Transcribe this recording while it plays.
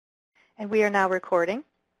And we are now recording.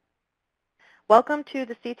 Welcome to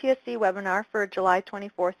the CTSC webinar for July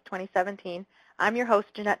 24th, 2017. I'm your host,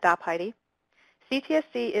 Jeanette Doppheide.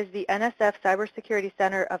 CTSC is the NSF Cybersecurity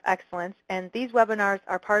Center of Excellence, and these webinars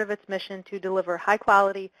are part of its mission to deliver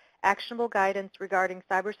high-quality, actionable guidance regarding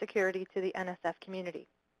cybersecurity to the NSF community.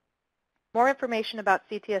 More information about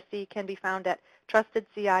CTSC can be found at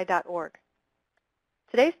trustedci.org.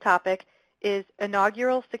 Today's topic is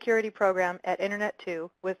Inaugural Security Program at Internet2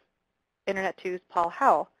 with Internet2's Paul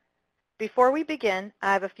Howell. Before we begin,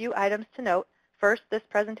 I have a few items to note. First, this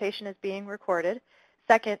presentation is being recorded.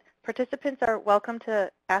 Second, participants are welcome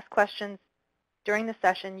to ask questions during the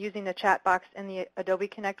session using the chat box in the Adobe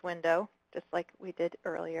Connect window, just like we did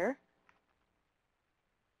earlier.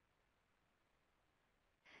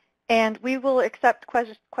 And we will accept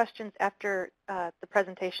questions after the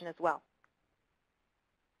presentation as well.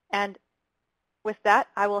 And with that,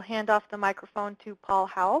 I will hand off the microphone to Paul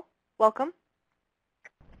Howell. Welcome.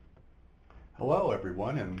 Hello,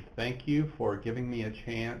 everyone, and thank you for giving me a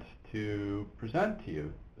chance to present to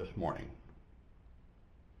you this morning.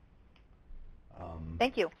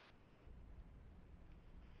 Thank you.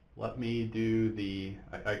 Let me do the,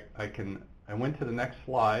 I went to the next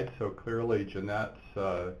slide, so clearly Jeanette's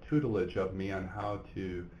tutelage of me on how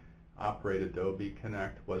to operate Adobe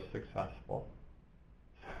Connect was successful.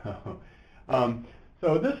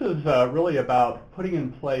 So this is really about putting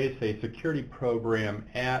in place a security program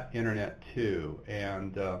at Internet2,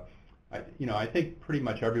 and I think pretty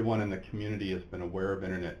much everyone in the community has been aware of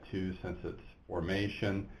Internet2 since its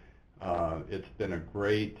formation. It's been a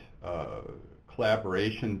great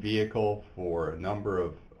collaboration vehicle for a number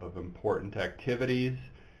of important activities,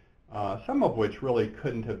 some of which really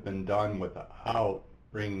couldn't have been done without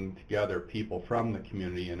bringing together people from the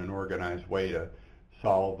community in an organized way to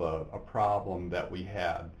solve a problem that we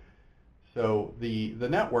had. So the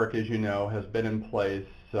network, as you know, has been in place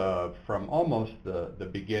from almost the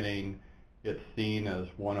beginning. It's seen as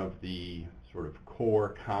one of the sort of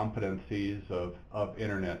core competencies of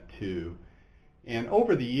Internet2. And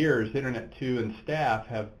over the years, Internet2 and staff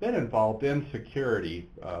have been involved in security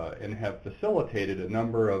and have facilitated a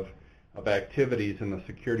number of activities in the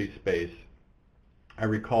security space. I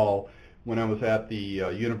recall when I was at the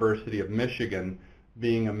University of Michigan,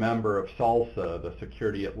 being a member of SALSA, the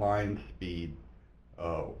Security at Line Speed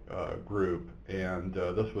group, and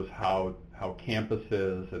this was how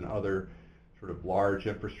campuses and other sort of large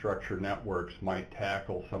infrastructure networks might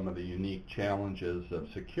tackle some of the unique challenges of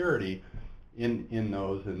security in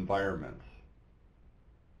those environments.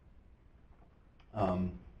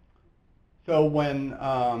 So when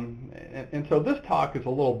and so this talk is a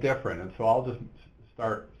little different, and so I'll just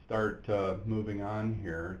start moving on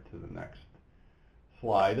here to the next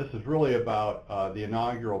slide. This is really about the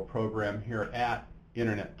inaugural program here at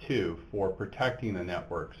Internet2 for protecting the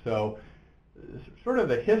network. So sort of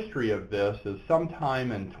the history of this is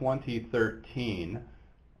sometime in 2013,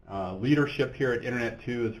 leadership here at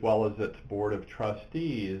Internet2 as well as its board of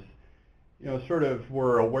trustees, sort of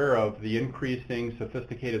were aware of the increasing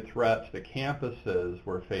sophisticated threats that campuses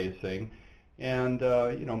were facing. And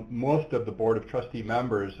most of the Board of Trustee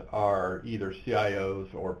members are either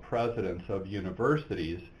CIOs or presidents of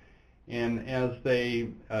universities. And as they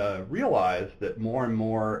realized that more and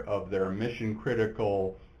more of their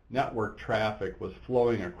mission-critical network traffic was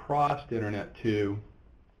flowing across Internet2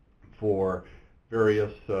 for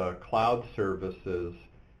various cloud services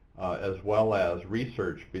as well as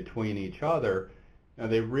research between each other,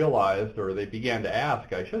 they realized, or they began to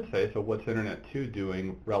ask, I should say, so what's Internet2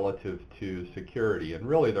 doing relative to security? And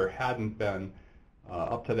really there hadn't been,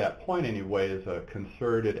 up to that point anyways, a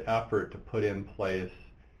concerted effort to put in place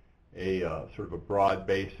a sort of a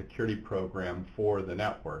broad-based security program for the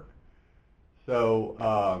network. So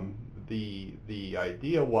the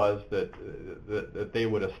idea was that they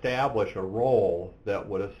would establish a role that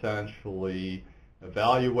would essentially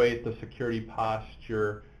evaluate the security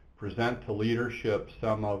posture, present to leadership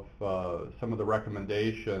some of the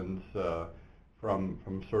recommendations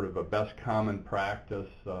from sort of a best common practice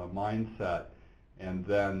mindset, and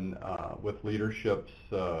then with leadership's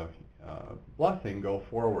blessing, go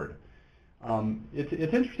forward.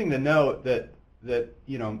 It's interesting to note that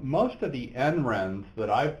most of the NRENs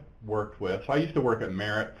that I've worked with, so I used to work at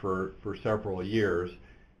Merit for several years,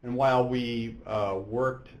 and while we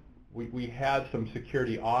we had some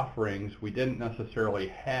security offerings, we didn't necessarily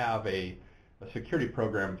have a security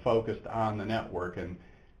program focused on the network. And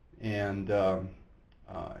in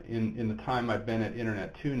the time I've been at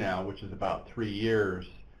Internet2 now, which is about 3 years,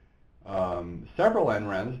 several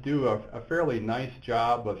NRENs do a fairly nice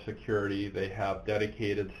job of security. They have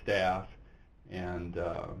dedicated staff, and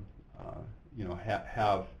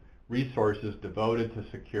have resources devoted to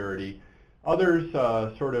security. Others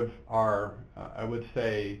sort of are, I would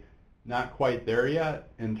say, not quite there yet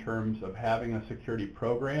in terms of having a security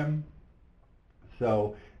program.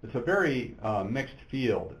 So it's a very mixed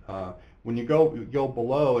field. When you go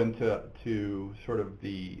below into sort of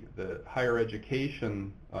the higher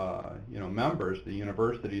education members, the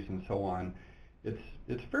universities and so on,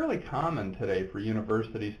 it's fairly common today for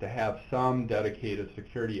universities to have some dedicated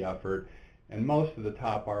security effort, and most of the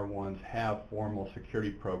top R1s have formal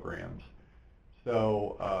security programs.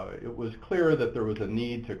 So it was clear that there was a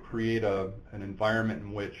need to create an environment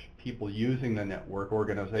in which people using the network,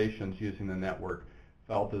 organizations using the network,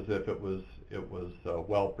 felt as if it was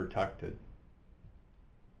well protected.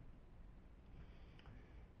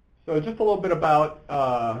 So just a little bit about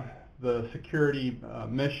the security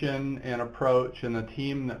mission and approach and the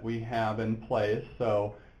team that we have in place.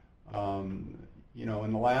 So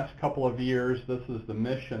in the last couple of years, this is the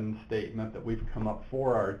mission statement that we've come up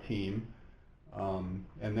for our team.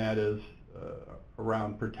 And that is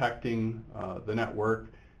around protecting the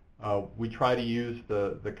network. We try to use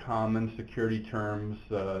the common security terms,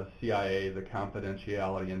 CIA, the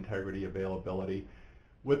confidentiality, integrity, availability,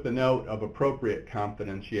 with the note of appropriate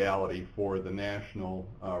confidentiality for the National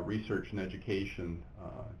Research and Education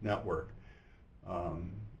Network.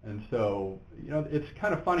 And so, it's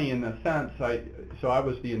kind of funny in the sense, I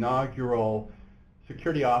was the inaugural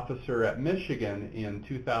security officer at Michigan in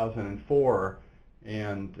 2004,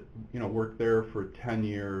 and worked there for 10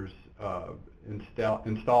 years,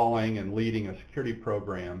 installing and leading a security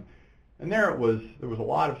program. And there was a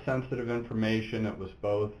lot of sensitive information. It was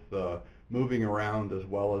both moving around as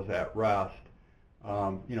well as at rest.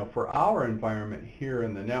 For our environment here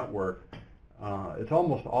in the network, it's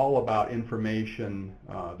almost all about information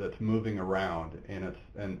that's moving around,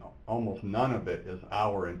 and almost none of it is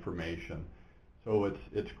our information. So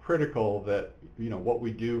it's critical that what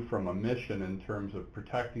we do from a mission in terms of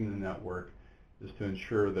protecting the network is to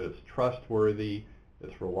ensure that it's trustworthy,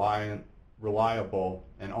 it's reliable,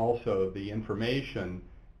 and also the information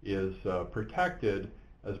is protected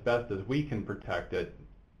as best as we can protect it.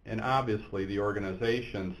 And obviously the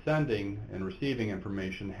organizations sending and receiving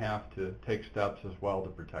information have to take steps as well to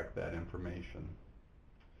protect that information.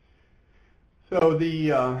 So the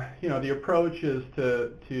approach is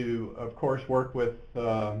to of course work with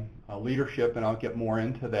leadership, and I'll get more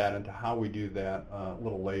into that, into how we do that a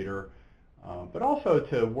little later, but also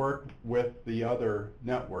to work with the other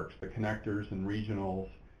networks, the connectors and regionals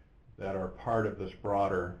that are part of this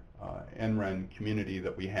broader NREN community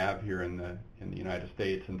that we have here in the United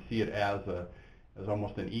States, and see it as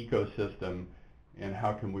almost an ecosystem, and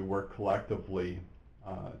how can we work collectively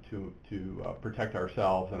to protect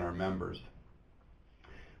ourselves and our members.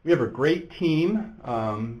 We have a great team,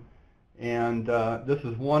 and this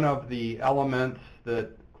is one of the elements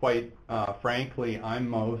that, quite frankly, I'm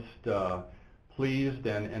most pleased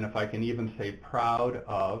and if I can even say proud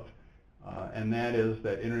of, and that is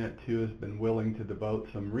that Internet2 has been willing to devote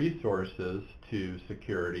some resources to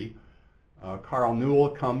security. Carl Newell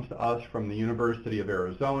comes to us from the University of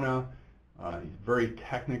Arizona. He's very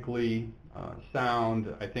technically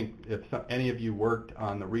sound. I think if any of you worked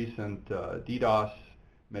on the recent DDoS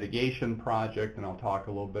mitigation project, and I'll talk a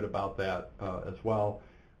little bit about that as well.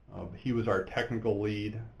 He was our technical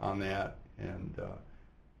lead on that, and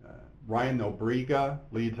Ryan Nobriga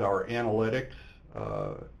leads our analytics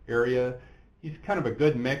area. He's kind of a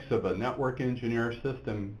good mix of a network engineer,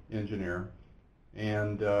 system engineer,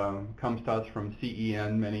 and comes to us from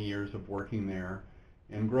CEN, many years of working there.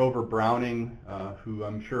 And Grover Browning, who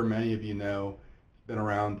I'm sure many of you know, been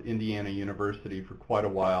around Indiana University for quite a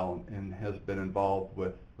while and has been involved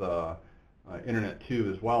with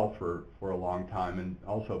Internet2 as well for a long time, and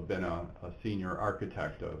also been a senior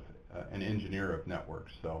architect of an engineer of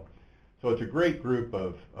networks. So it's a great group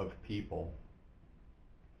of people.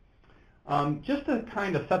 Just to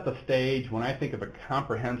kind of set the stage, when I think of a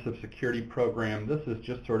comprehensive security program, this is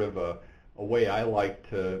just sort of a way I like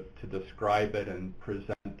to describe it and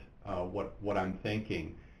present what I'm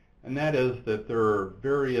thinking. And that is that there are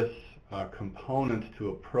various components to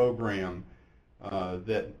a program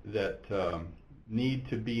that need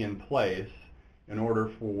to be in place in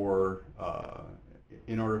order for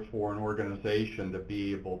an organization to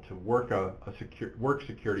be able to work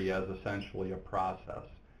security as essentially a process.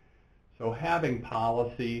 So having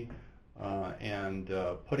policy and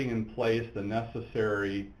putting in place the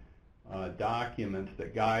necessary documents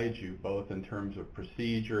that guide you, both in terms of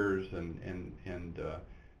procedures and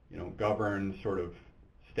govern sort of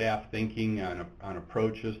staff thinking on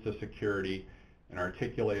approaches to security, and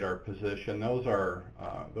articulate our position. Those are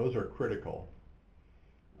critical.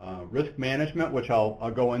 Risk management, which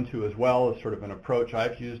I'll go into as well, is sort of an approach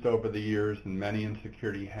I've used over the years, and many in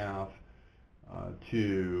security have,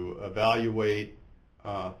 to evaluate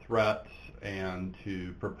threats and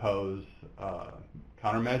to propose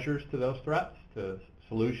countermeasures to those threats, to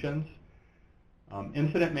solutions.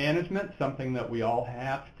 Incident management, something that we all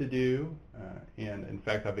have to do, and in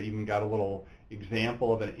fact I've even got a little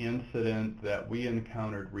example of an incident that we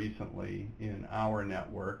encountered recently in our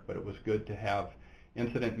network, but it was good to have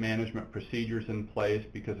incident management procedures in place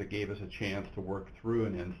because it gave us a chance to work through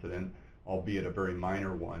an incident, albeit a very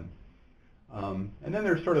minor one. And then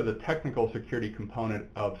there's sort of the technical security component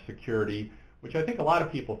of security, which I think a lot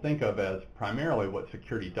of people think of as primarily what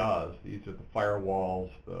security does. These are the firewalls,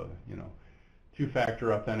 the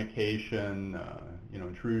two-factor authentication,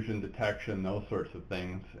 intrusion detection, those sorts of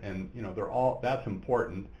things, and that's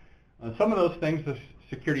important. Some of those things the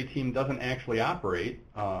security team doesn't actually operate.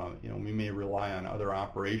 We may rely on other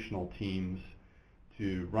operational teams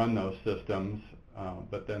to run those systems,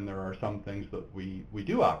 but then there are some things that we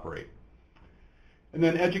do operate. And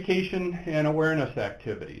then education and awareness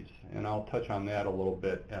activities, and I'll touch on that a little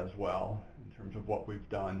bit as well in terms of what we've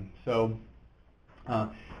done. So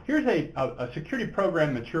here's a security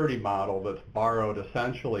program maturity model that's borrowed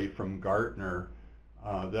essentially from Gartner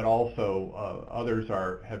that also others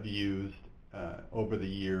have used over the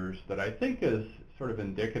years, that I think is sort of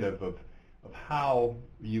indicative of how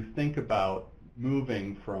you think about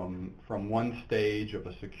moving from one stage of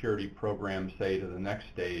a security program, say, to the next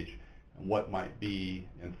stage, and what might be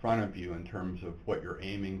in front of you in terms of what you're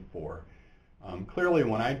aiming for. Clearly,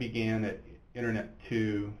 when I began at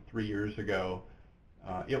Internet2 3 years ago,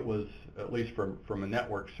 it was, at least from a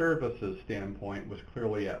network services standpoint, was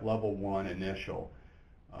clearly at level 1 initial.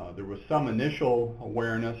 There was some initial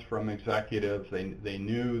awareness from executives. They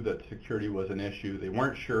knew that security was an issue. They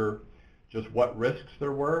weren't sure just what risks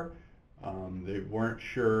there were. They weren't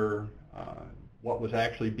sure what was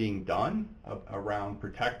actually being done around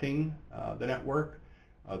protecting the network.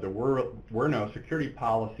 There were no security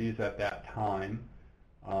policies at that time,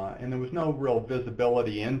 and there was no real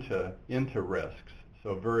visibility into risks.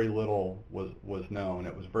 So very little was known.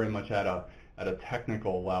 It was very much at a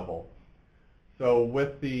technical level. So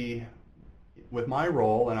with my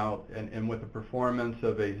role and with the performance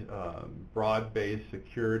of a broad-based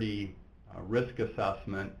security risk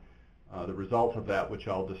assessment, the results of that, which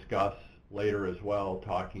I'll discuss later as well,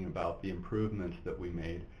 talking about the improvements that we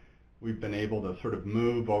made, we've been able to sort of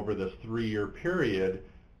move over this 3-year period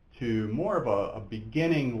to more of a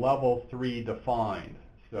beginning level 3 defined.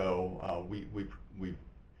 So we've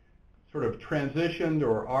sort of transitioned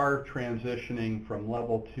or are transitioning from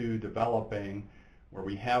level 2 developing, where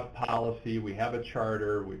we have policy, we have a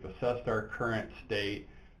charter, we've assessed our current state,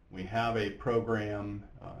 we have a program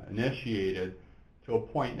initiated, to a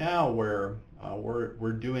point now where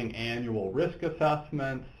we're doing annual risk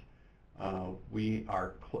assessments. We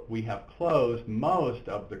have closed most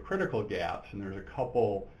of the critical gaps, and there's a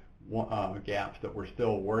couple gaps that we're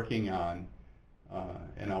still working on,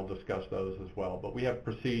 and I'll discuss those as well. But we have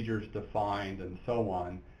procedures defined and so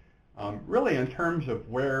on. Really, in terms of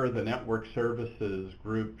where the network services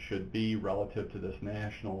group should be relative to this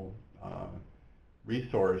national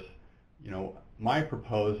resource, my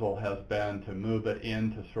proposal has been to move it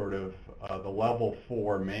into sort of the level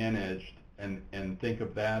 4 managed, and think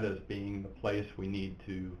of that as being the place we need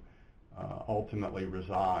to ultimately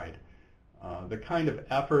reside. The kind of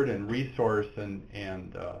effort and resource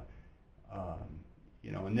and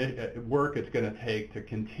work it's going to take to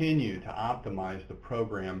continue to optimize the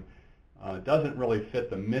program doesn't really fit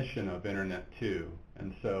the mission of Internet2.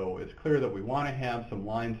 And so it's clear that we want to have some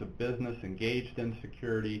lines of business engaged in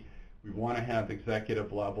security. We want to have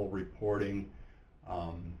executive level reporting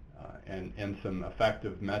and some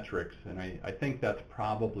effective metrics. And I think that's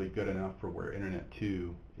probably good enough for where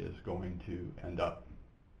Internet2 is going to end up.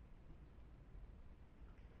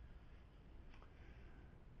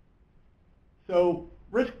 So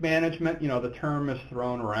risk management, the term is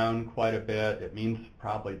thrown around quite a bit. It means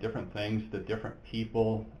probably different things to different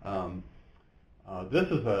people. This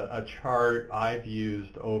is a chart I've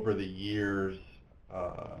used over the years,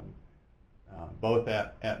 both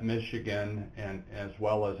at Michigan and as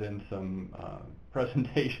well as in some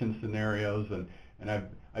presentation scenarios, and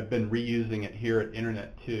I've been reusing it here at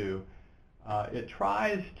Internet2. It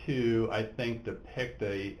tries to, I think, depict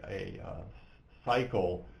a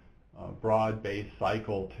cycle, broad-based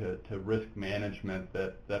cycle to risk management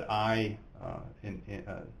that I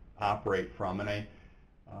operate from,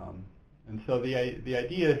 and so the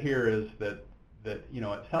idea here is that that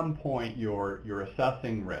at some point you're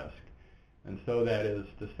assessing risk. And so that is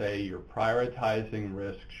to say you're prioritizing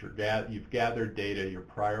risks, you've gathered data, you're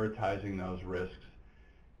prioritizing those risks,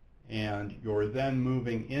 and you're then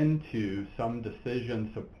moving into some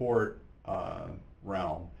decision support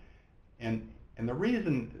realm. And the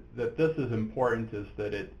reason that this is important is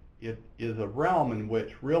that it is a realm in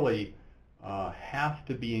which really has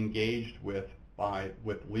to be engaged with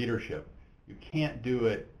leadership. You can't do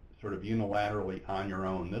it sort of unilaterally on your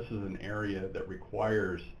own. This is an area that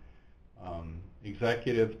requires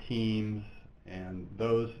executive teams and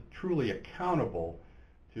those truly accountable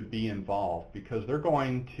to be involved, because they're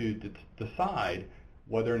going to decide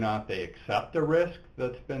whether or not they accept a risk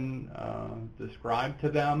that's been described to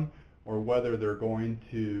them, or whether they're going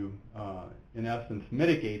to, in essence,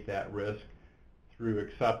 mitigate that risk through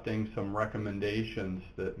accepting some recommendations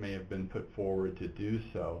that may have been put forward to do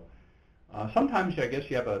so. Sometimes, I guess,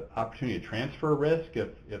 you have an opportunity to transfer risk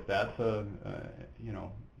if that's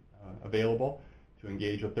available to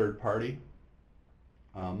engage a third party.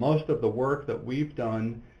 Most of the work that we've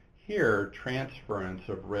done here, transference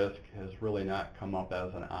of risk has really not come up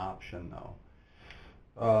as an option,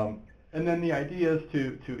 though. And then the idea is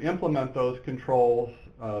to implement those controls,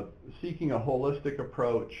 seeking a holistic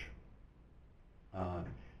approach.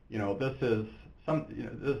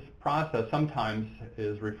 This process sometimes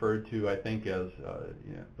is referred to, I think, as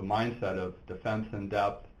the mindset of defense in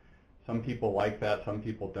depth. Some people like that, some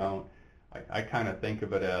people don't. I kind of think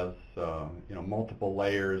of it as multiple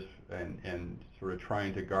layers and sort of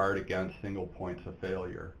trying to guard against single points of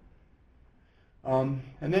failure. And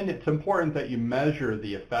then it's important that you measure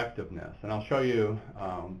the effectiveness, and I'll show you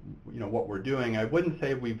what we're doing. I wouldn't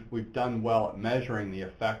say we've done well at measuring the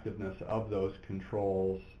effectiveness of those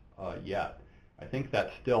controls yet. I think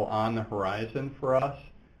that's still on the horizon for us.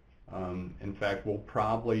 In fact,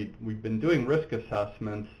 we've been doing risk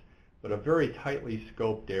assessments, but of very tightly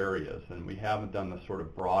scoped areas, and we haven't done the sort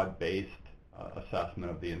of broad-based assessment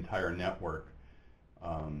of the entire network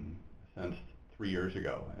since 3 years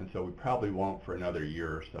ago, and so we probably won't for another year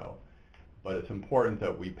or so. But it's important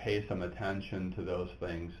that we pay some attention to those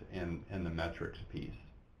things in the metrics piece.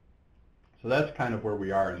 So that's kind of where we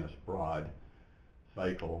are in this broad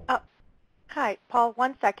cycle. Hi, Paul,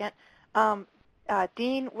 1 second.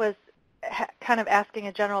 Dean was kind of asking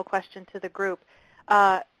a general question to the group.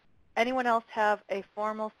 Anyone else have a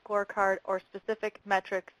formal scorecard or specific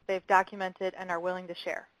metrics they've documented and are willing to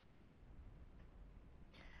share?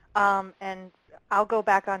 And I'll go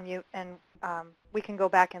back on mute, and we can go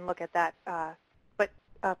back and look at that. But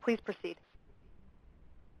please proceed.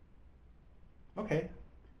 Okay.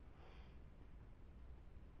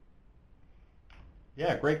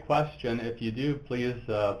 Yeah, great question. If you do, please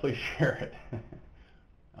share it.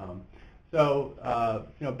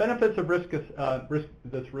 Benefits of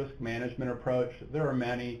this risk management approach, there are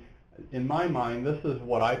many. In my mind, this is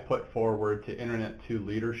what I put forward to Internet2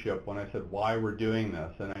 leadership when I said why we're doing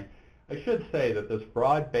this. And I should say that this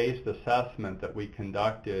broad-based assessment that we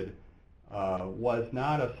conducted was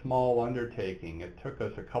not a small undertaking. It took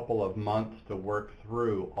us a couple of months to work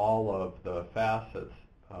through all of the facets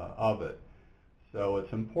of it. So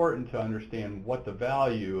it's important to understand what the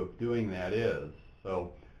value of doing that is.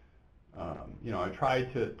 So I try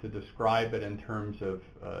to describe it in terms of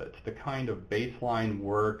it's the kind of baseline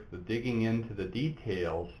work, the digging into the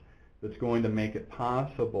details that's going to make it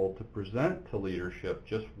possible to present to leadership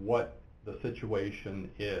just what the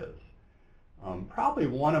situation is. Probably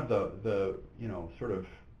one of the sort of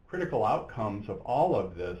critical outcomes of all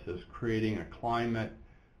of this is creating a climate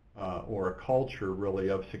or a culture really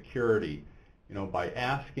of security. By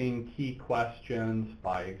asking key questions,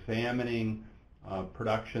 by examining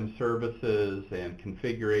production services and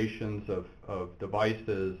configurations of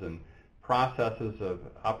devices and processes, of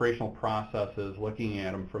operational processes, looking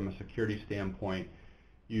at them from a security standpoint,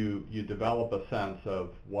 you develop a sense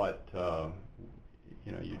of what,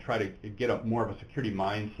 you try to get more of a security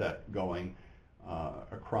mindset going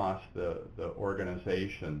across the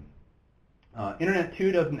organization.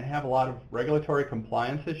 Internet2 doesn't have a lot of regulatory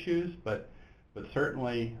compliance issues, but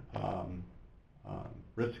certainly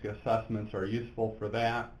risk assessments are useful for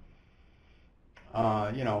that.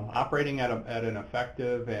 Operating at an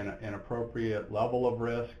effective and appropriate level of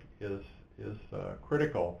risk is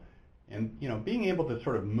critical. And being able to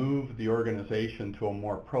sort of move the organization to a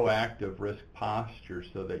more proactive risk posture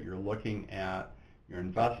so that you're looking at your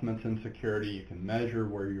investments in security, you can measure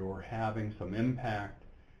where you're having some impact,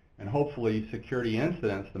 and hopefully security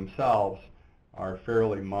incidents themselves are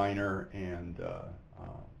fairly minor and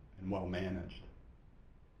well managed.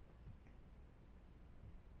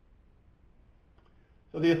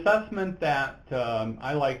 So the assessment that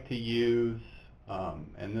I like to use,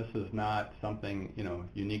 and this is not something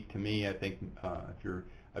unique to me. I think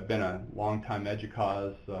I've been a longtime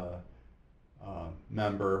EDUCAUSE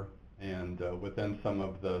member, and within some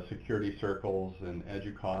of the security circles in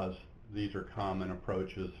EDUCAUSE, these are common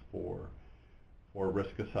approaches for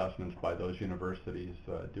risk assessments by those universities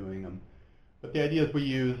doing them. But the idea is we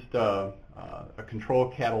used a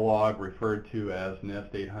control catalog referred to as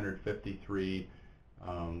NIST 853.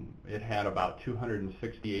 It had about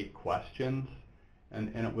 268 questions, and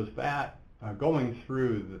it was that going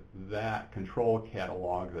through that control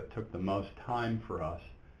catalog that took the most time for us.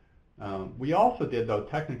 We also did, though,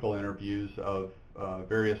 technical interviews of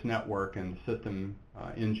various network and system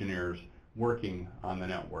engineers working on the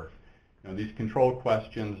network. These control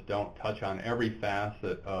questions don't touch on every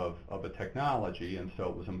facet of a technology, and so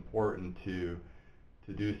it was important to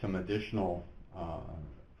do some additional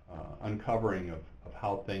uncovering of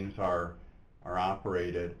how things are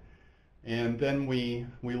operated. And then we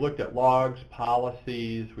looked at logs,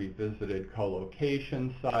 policies, we visited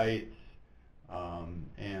co-location sites,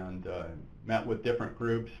 and met with different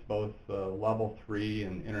groups, both Level 3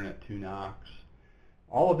 and Internet2 NOCs.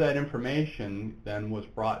 All of that information then was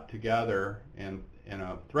brought together, and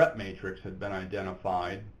a threat matrix had been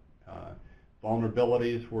identified.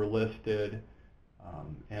 Vulnerabilities were listed,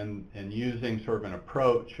 and using sort of an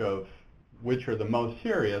approach of which are the most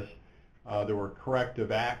serious, there were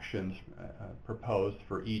corrective actions proposed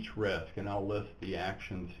for each risk, and I'll list the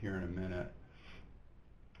actions here in a minute.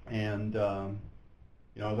 And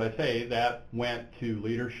as I say, that went to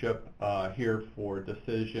leadership here for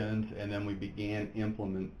decisions, and then we began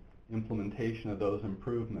implementation of those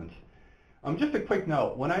improvements. Just a quick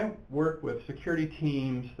note, when I work with security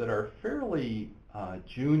teams that are fairly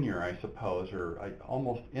junior, I suppose, or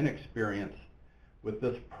almost inexperienced with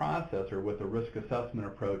this process or with a risk assessment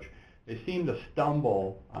approach, they seem to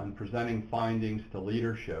stumble on presenting findings to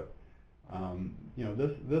leadership.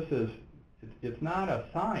 It's not a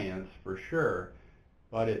science for sure,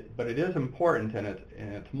 but it is important, and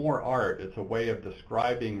it's more art. It's a way of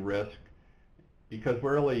describing risk, because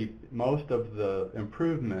really most of the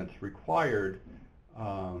improvements required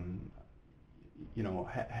have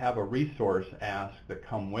a resource ask that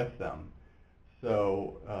come with them.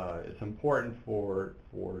 So it's important for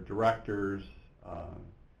directors,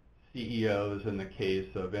 CEOs in the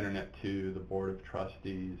case of Internet2, the Board of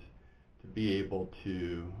Trustees, to be able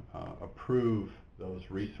to approve those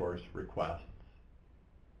resource requests.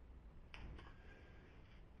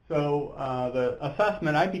 So the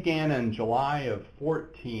assessment, I began in July of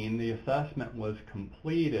 14. The assessment was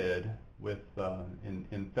completed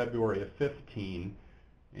in February of 15.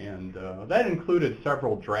 And that included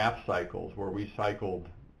several draft cycles where we cycled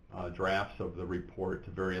drafts of the report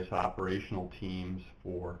to various operational teams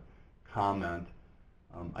for comment.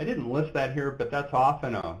 I didn't list that here, but that's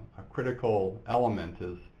often a critical element,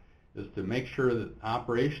 is to make sure that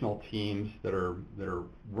operational teams that are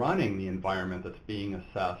running the environment that's being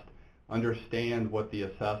assessed understand what the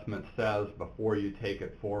assessment says before you take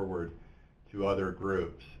it forward to other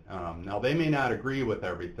groups. Now, they may not agree with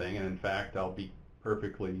everything, and in fact, I'll be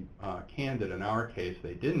perfectly candid. In our case,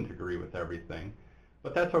 they didn't agree with everything,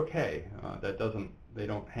 but that's okay. They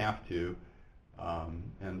don't have to,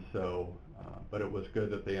 and so. But it was good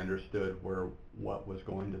that they understood what was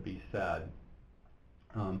going to be said.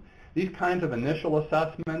 These kinds of initial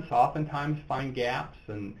assessments oftentimes find gaps,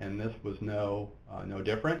 and this was no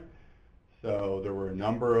different. So there were a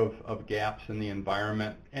number of gaps in the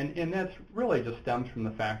environment, and that's really just stems from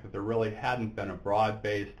the fact that there really hadn't been a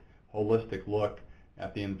broad-based, holistic look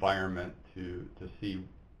at the environment to see,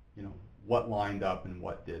 what lined up and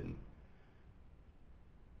what didn't.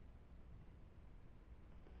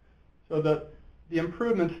 So the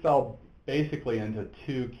improvements fell basically into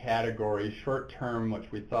two categories: short-term,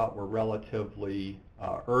 which we thought were relatively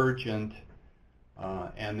urgent,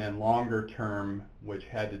 and then longer-term, which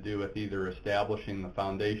had to do with either establishing the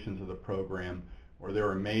foundations of the program, or there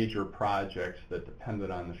were major projects that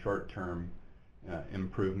depended on the short-term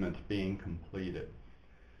improvements being completed.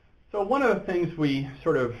 So one of the things we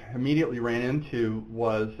sort of immediately ran into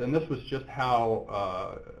was, and this was just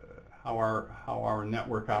how our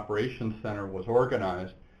network operations center was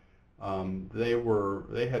organized.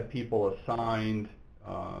 They had people assigned.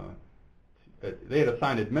 They had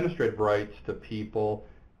assigned administrative rights to people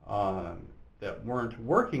that weren't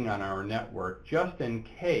working on our network, just in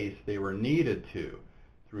case they were needed to,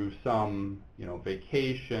 through some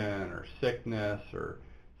vacation or sickness, or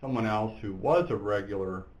someone else who was a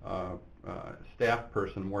regular staff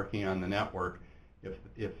person working on the network.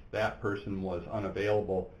 If that person was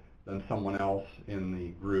unavailable, then someone else in the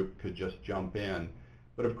group could just jump in.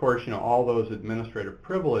 But of course, all those administrative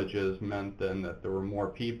privileges meant then that there were more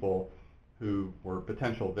people who were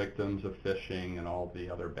potential victims of phishing and all the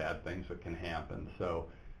other bad things that can happen. So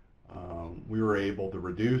we were able to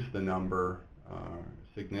reduce the number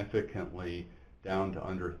significantly down to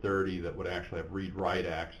under 30 that would actually have read-write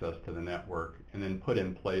access to the network, and then put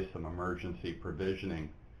in place some emergency provisioning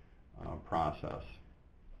process.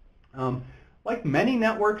 Like many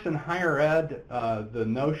networks in higher ed, the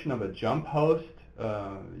notion of a jump host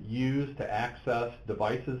used to access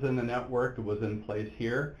devices in the network was in place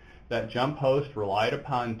here. That jump host relied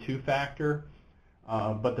upon two-factor,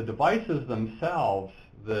 but the devices themselves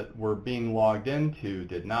that were being logged into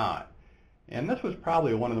did not. And this was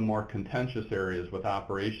probably one of the more contentious areas with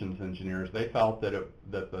operations engineers. They felt that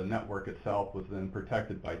the network itself was then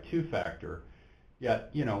protected by two-factor. Yet,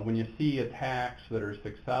 when you see attacks that are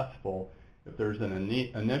successful, if there's an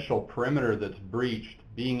initial perimeter that's breached,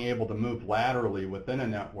 being able to move laterally within a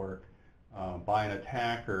network by an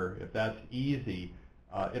attacker, if that's easy,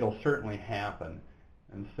 it'll certainly happen.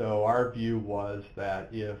 And so our view was that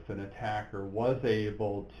if an attacker was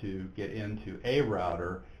able to get into a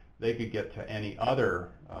router, they could get to any other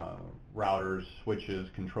routers, switches,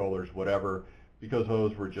 controllers, whatever, because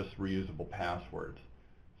those were just reusable passwords.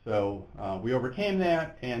 So we overcame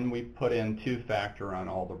that, and we put in two-factor on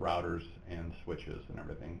all the routers and switches and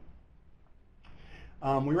everything.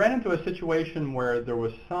 We ran into a situation where there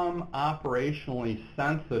was some operationally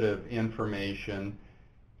sensitive information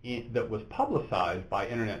that was publicized by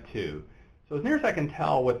Internet2. So as near as I can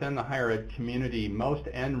tell, within the higher ed community, most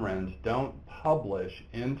NRENs don't publish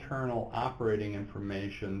internal operating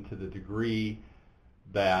information to the degree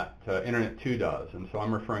that Internet2 does. And so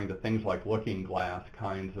I'm referring to things like looking glass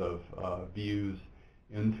kinds of views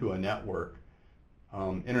into a network.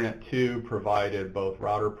 Internet2 provided both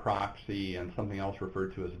router proxy and something else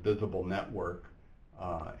referred to as visible network,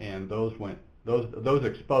 and those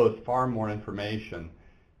exposed far more information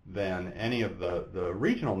than any of the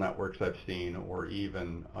regional networks I've seen, or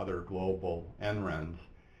even other global NRENs.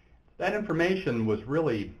 That information was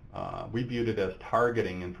really, we viewed it as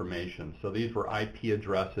targeting information. So these were IP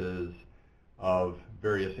addresses of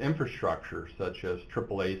various infrastructure, such as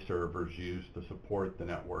AAA servers used to support the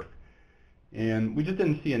network. And we just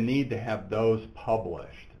didn't see a need to have those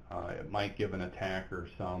published. It might give an attacker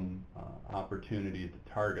some opportunity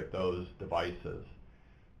to target those devices.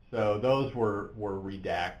 So those were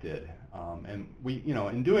redacted, and we,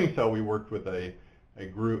 in doing so, we worked with a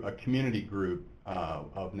community group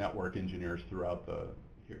of network engineers throughout the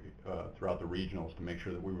regionals to make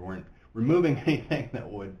sure that we weren't removing anything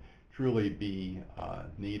that would truly be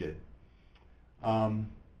needed.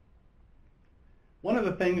 One of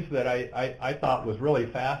the things that I thought was really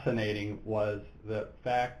fascinating was the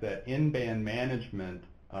fact that in-band management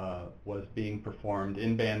was being performed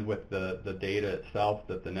in-band with the data itself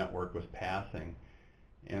that the network was passing.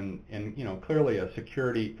 And clearly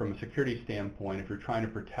from a security standpoint, if you're trying to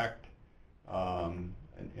protect an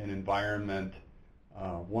environment,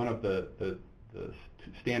 one of the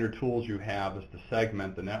standard tools you have is to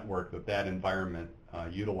segment the network that environment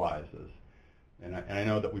utilizes. And I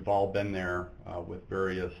know that we've all been there with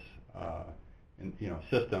various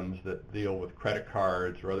systems that deal with credit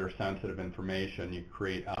cards or other sensitive information. You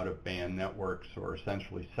create out-of-band networks, or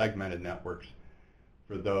essentially segmented networks,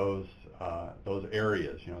 for those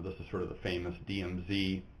areas. This is sort of the famous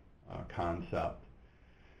DMZ concept.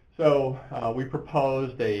 So we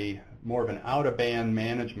proposed more of an out-of-band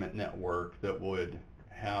management network that would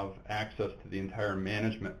have access to the entire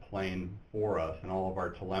management plane for us and all of our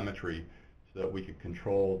telemetry, so that we could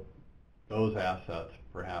control those assets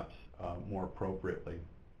perhaps more appropriately.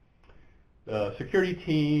 The security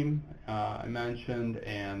team I mentioned,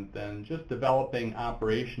 and then just developing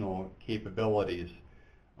operational capabilities.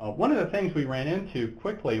 One of the things we ran into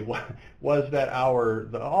quickly was that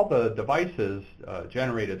all the devices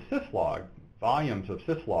generated syslog, volumes of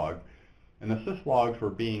syslog, and the syslogs were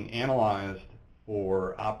being analyzed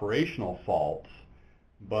for operational faults,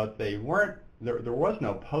 but they weren't. There was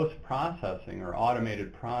no post-processing or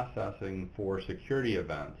automated processing for security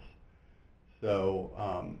events. So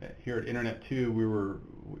here at Internet2,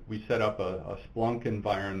 we set up a Splunk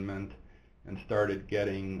environment and started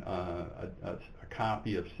getting a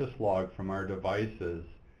copy of syslog from our devices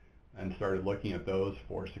and started looking at those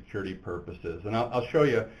for security purposes. And I'll show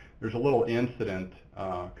you, there's a little incident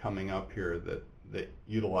coming up here that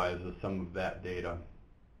utilizes some of that data.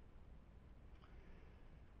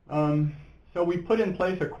 So we put in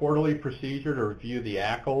place a quarterly procedure to review the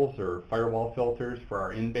ACLs, or firewall filters, for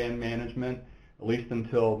our in-band management, at least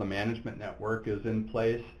until the management network is in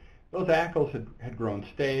place. those ACLs had grown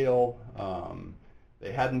stale.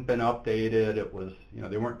 They hadn't been updated. It was,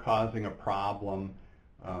 they weren't causing a problem.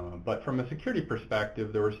 But from a security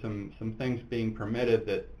perspective, there were some things being permitted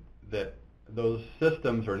that those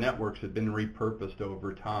systems or networks had been repurposed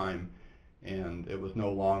over time, and it was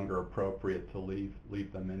no longer appropriate to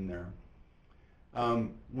leave them in there.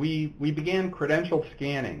 We began credential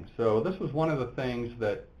scanning. So this was one of the things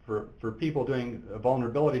that for people doing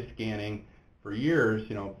vulnerability scanning for years,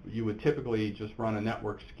 you would typically just run a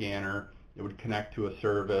network scanner. It would connect to a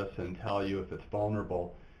service and tell you if it's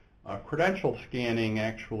vulnerable. Credential scanning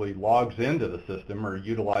actually logs into the system or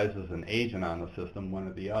utilizes an agent on the system, one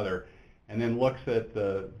or the other, and then looks at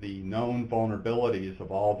the known vulnerabilities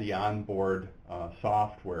of all the onboard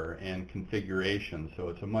software and configurations. So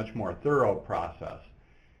it's a much more thorough process.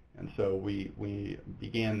 And so we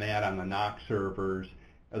began that on the NOC servers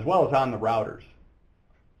as well as on the routers.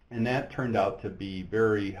 And that turned out to be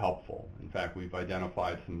very helpful. In fact, we've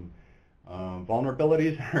identified some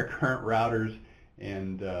vulnerabilities in our current routers,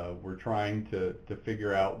 and we're trying to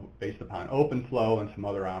figure out, based upon OpenFlow and some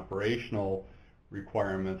other operational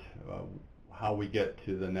requirements, how we get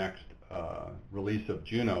to the next release of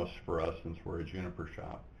Junos for us, since we're a Juniper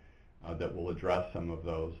shop, that will address some of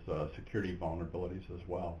those security vulnerabilities as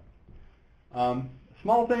well.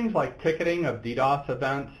 Small things like ticketing of DDoS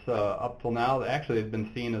events up till now actually have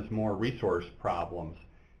been seen as more resource problems,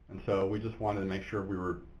 and so we just wanted to make sure we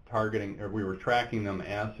were tracking them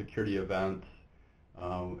as security events.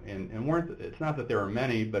 It's not that there are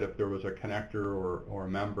many, but if there was a connector or a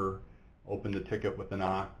member opened a ticket with a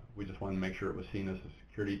NOC, we just wanted to make sure it was seen as a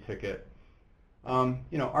security ticket.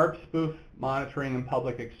 ARP spoof monitoring in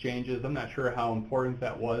public exchanges, I'm not sure how important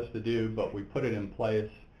that was to do, but we put it in place.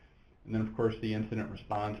 And then, of course, the incident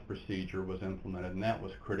response procedure was implemented, and that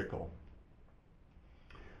was critical.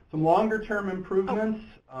 Some longer-term improvements.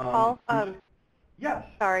 Paul? Yes.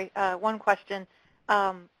 Sorry, one question.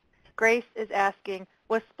 Grace is asking,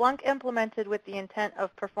 was Splunk implemented with the intent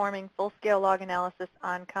of performing full-scale log analysis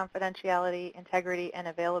on confidentiality, integrity, and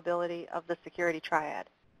availability of the security triad?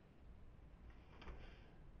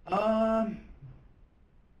 It's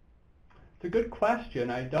a good question.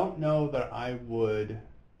 I don't know that I would.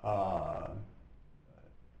 So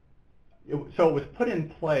it was put in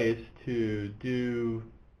place to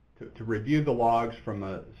review the logs from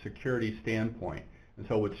a security standpoint, and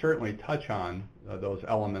so it would certainly touch on those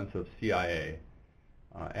elements of CIA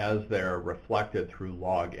as they're reflected through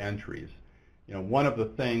log entries. One of the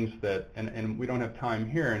things that, and we don't have time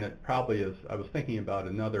here, and it probably is, I was thinking about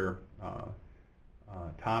another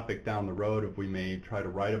topic down the road if we may try to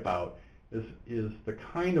write about, is the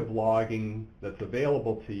kind of logging that's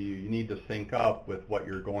available to you. You need to sync up with what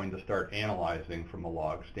you're going to start analyzing from a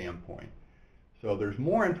log standpoint. So there's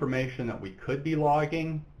more information that we could be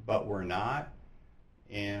logging, but we're not.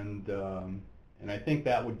 And I think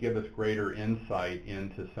that would give us greater insight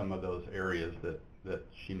into some of those areas that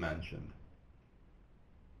she mentioned.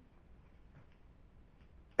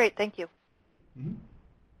 Great, thank you. Mm-hmm.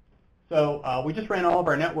 So we just ran all of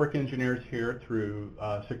our network engineers here through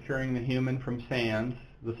Securing the Human from SANS.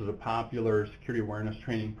 This is a popular security awareness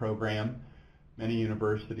training program many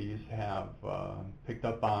universities have picked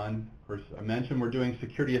up on. Of course, I mentioned we're doing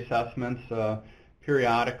security assessments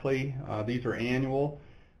periodically. These are annual.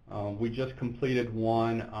 We just completed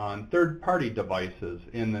one on third-party devices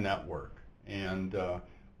in the network, and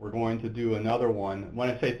we're going to do another one. When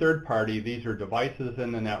I say third-party, these are devices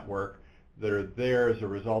in the network that are there as a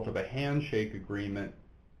result of a handshake agreement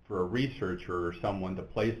for a researcher or someone to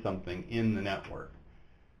place something in the network.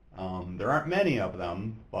 There aren't many of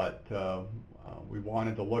them, but we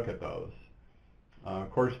wanted to look at those. Of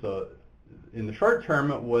course, in the short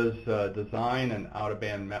term, it was design an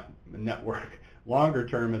out-of-band network. Longer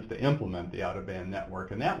term is to implement the out-of-band network,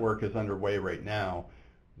 and that work is underway right now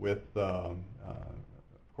with, of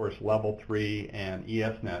course, Level 3 and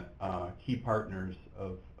ESNet, key partners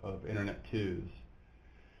of Internet2's.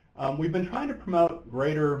 We've been trying to promote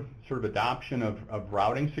greater sort of adoption of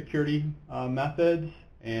routing security methods,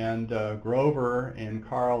 and Grover and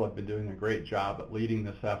Carl have been doing a great job at leading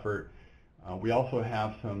this effort. We also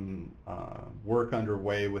have some work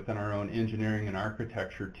underway within our own engineering and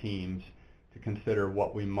architecture teams to consider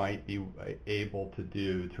what we might be able to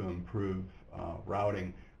do to improve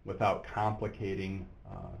routing without complicating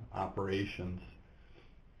operations.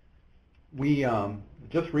 We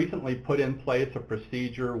just recently put in place a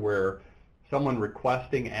procedure where someone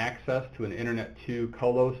requesting access to an Internet2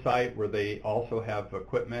 colo site where they also have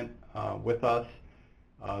equipment with us,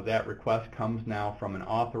 that request comes now from an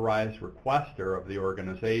authorized requester of the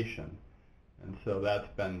organization. And so that's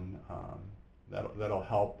been that'll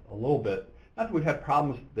help a little bit. Not that we've had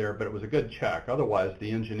problems there, but it was a good check. Otherwise,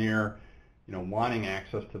 the engineer, wanting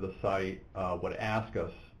access to the site would ask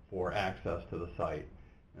us for access to the site.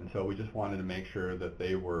 And so we just wanted to make sure that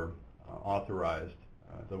they were authorized,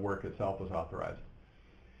 the work itself was authorized.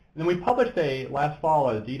 And then we published last fall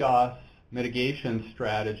a DDoS mitigation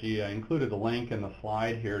strategy. I included a link in the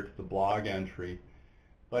slide here to the blog entry.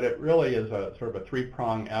 But it really is a sort of a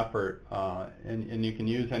three-prong effort, and you can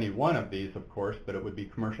use any one of these, of course, but it would be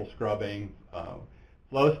commercial scrubbing.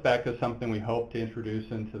 FlowSpec is something we hope to introduce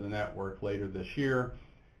into the network later this year.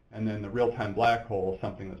 And then the real-time black hole is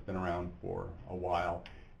something that's been around for a while.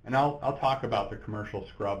 And I'll talk about the commercial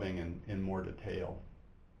scrubbing in more detail.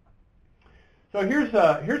 So here's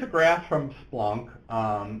a graph from Splunk.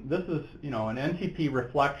 This is an NTP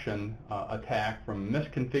reflection attack from a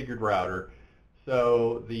misconfigured router.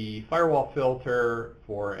 So the firewall filter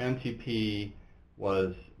for NTP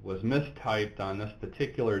was mistyped on this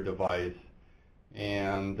particular device,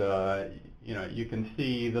 and you can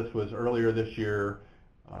see this was earlier this year,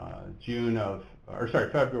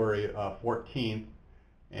 February 14th,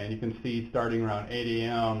 and you can see starting around 8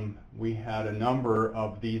 a.m. we had a number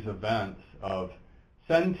of these events of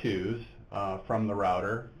send-tos from the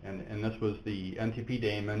router, and this was the NTP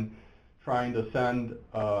daemon trying to send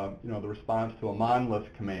the response to a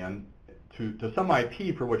monolith command to some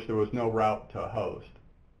IP for which there was no route to host,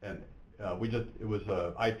 and it was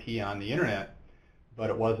a IP on the internet, but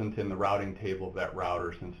it wasn't in the routing table of that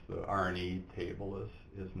router, since the RNE table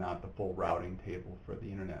is not the full routing table for the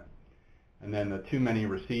internet. And then the too many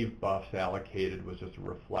received buffs allocated was just a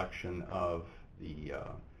reflection of the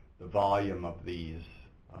volume of these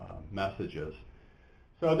messages.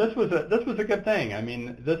 So this was a good thing. I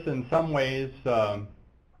mean, this in some ways,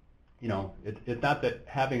 it's not that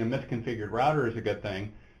having a misconfigured router is a good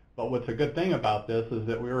thing, but what's a good thing about this is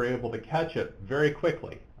that we were able to catch it very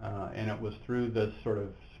quickly, and it was through this sort of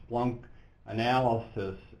Splunk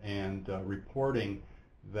analysis and reporting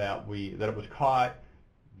that it was caught.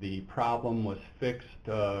 The problem was fixed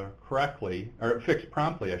correctly, or fixed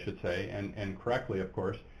promptly, I should say, and correctly, of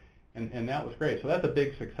course, and that was great. So that's a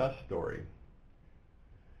big success story.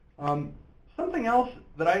 Something else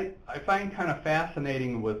that I find kind of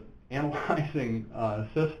fascinating with analyzing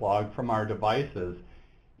syslog from our devices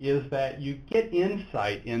is that you get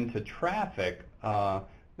insight into traffic, not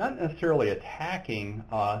necessarily attacking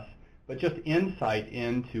us, but just insight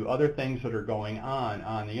into other things that are going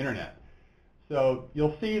on the internet. So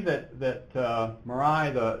you'll see that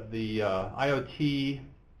Mirai, the IoT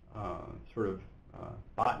sort of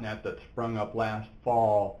botnet that sprung up last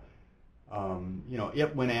fall,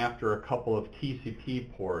 it went after a couple of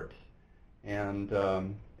TCP ports, and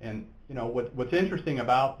what's interesting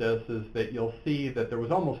about this is that you'll see that there was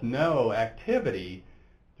almost no activity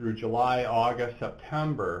through July, August,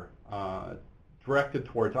 September directed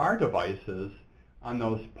towards our devices on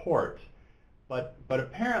those ports. But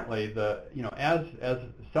apparently, as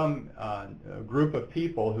some group of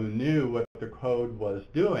people who knew what the code was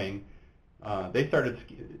doing, they started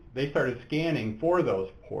scanning for those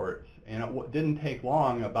ports, and it didn't take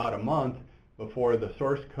long, about a month, before the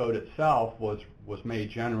source code itself was made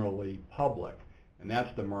generally public, and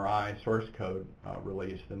that's the Mirai source code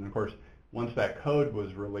released. And of course, once that code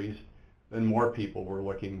was released, then more people were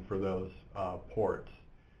looking for those ports.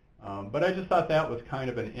 But I just thought that was kind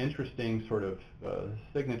of an interesting sort of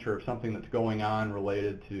signature of something that's going on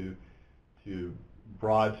related to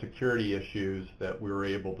broad security issues that we were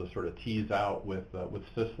able to sort of tease out with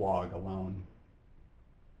syslog alone.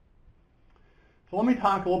 So let me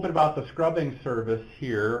talk a little bit about the scrubbing service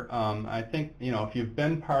here. I think if you've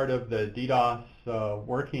been part of the DDoS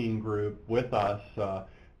working group with us,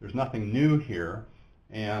 there's nothing new here,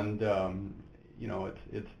 and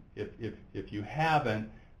if you haven't,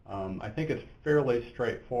 I think it's fairly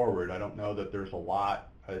straightforward. I don't know that there's a lot.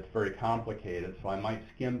 It's very complicated, so I might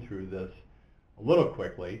skim through this a little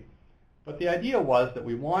quickly. But the idea was that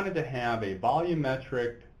we wanted to have a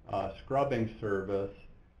volumetric scrubbing service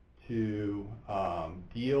to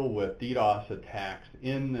deal with DDoS attacks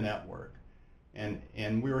in the network.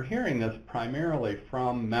 And we were hearing this primarily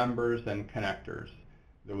from members and connectors.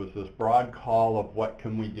 There was this broad call of what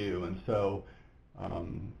can we do, and so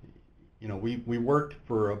we worked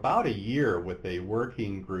for about a year with a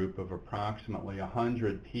working group of approximately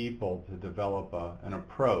 100 people to develop an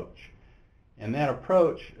approach. And that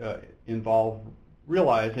approach involved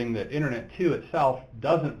realizing that Internet2 itself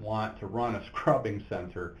doesn't want to run a scrubbing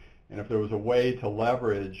center, and if there was a way to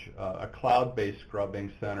leverage a cloud-based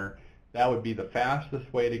scrubbing center, that would be the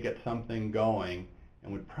fastest way to get something going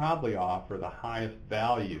and would probably offer the highest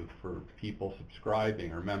value for people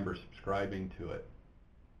subscribing or members subscribing to it.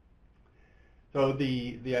 So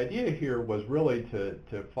the idea here was really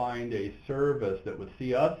to find a service that would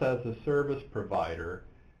see us as a service provider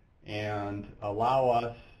and allow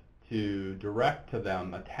us to direct to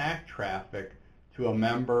them attack traffic to a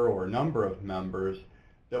member or number of members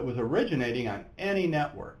that was originating on any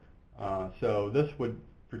network. So this would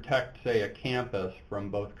protect, say, a campus from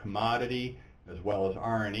both commodity as well as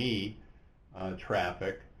R&E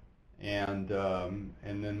traffic, and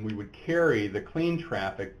then we would carry the clean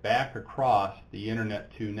traffic back across the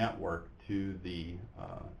Internet2 network to the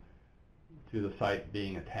site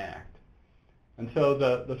being attacked. And so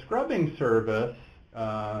the scrubbing service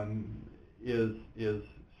is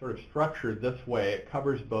sort of structured this way. It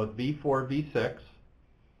covers both v4, v6.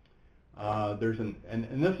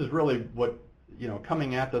 And this is really what,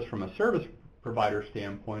 coming at this from a service provider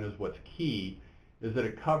standpoint is what's key, is that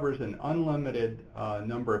it covers an unlimited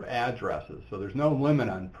number of addresses. So there's no limit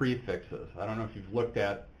on prefixes. I don't know if you've looked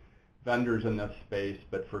at vendors in this space,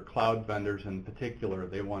 but for cloud vendors in particular,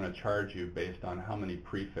 they want to charge you based on how many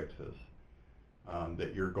prefixes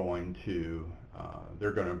that they're going to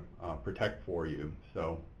protect for you.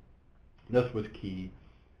 So this was key.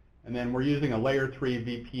 And then we're using a layer 3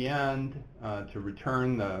 VPN to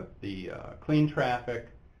return the clean traffic.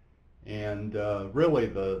 And really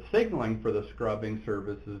the signaling for the scrubbing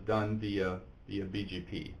service is done via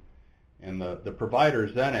BGP. And the provider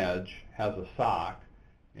ZenEdge has a SOC,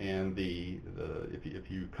 and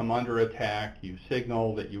if you come under attack, you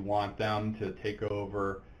signal that you want them to take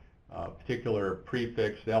over a particular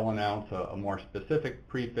prefix. They'll announce a more specific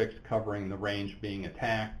prefix covering the range being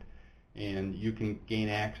attacked, and you can gain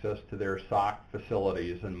access to their SOC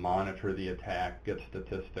facilities and monitor the attack, get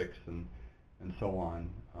statistics, and so on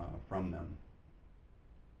from them.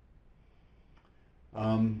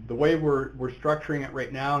 The way we're structuring it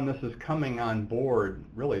right now, and this is coming on board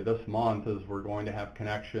really this month, is we're going to have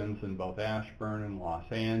connections in both Ashburn and Los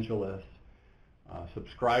Angeles.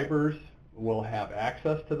 Subscribers will have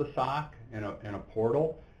access to the SOC in a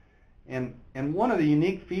portal. And one of the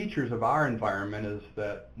unique features of our environment is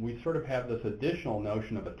that we sort of have this additional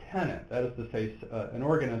notion of a tenant, that is to say an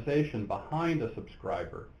organization behind a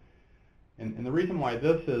subscriber. And the reason why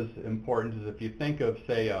this is important is if you think of,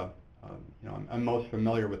 say, I'm most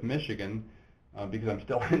familiar with Michigan because I'm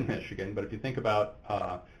still in Michigan, but if you think about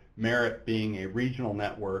Merit being a regional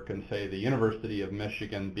network and, say, the University of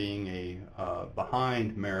Michigan being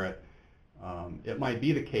behind Merit, it might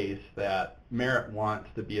be the case that Merit wants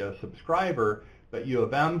to be a subscriber, but U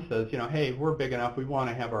of M says, hey, we're big enough, we want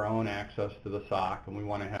to have our own access to the SOC, and we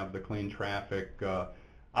want to have the clean traffic,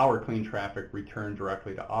 our clean traffic returned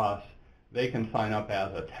directly to us. They can sign up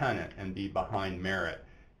as a tenant and be behind Merit.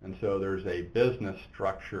 And so there's a business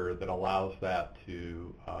structure that allows that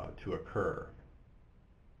to occur.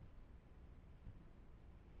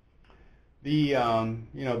 The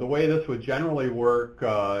way this would generally work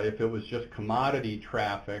if it was just commodity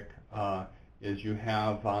traffic is you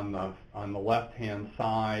have on the left-hand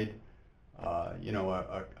side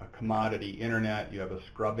a commodity internet. You have a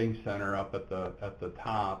scrubbing center up at the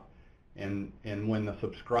top. And when the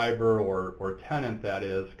subscriber or tenant, that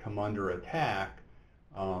is, come under attack,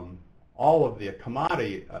 all of the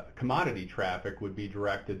commodity traffic would be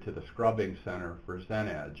directed to the scrubbing center for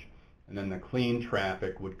ZenEdge. And then the clean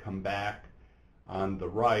traffic would come back on the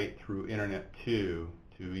right through Internet2 to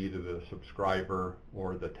either the subscriber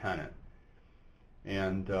or the tenant.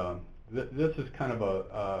 And this is kind of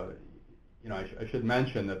I should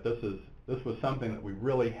mention that this was something that we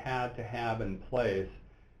really had to have in place.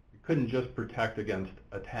 Couldn't just protect against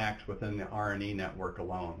attacks within the R&E network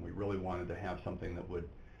alone. We really wanted to have something that would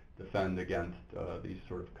defend against these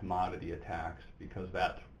sort of commodity attacks, because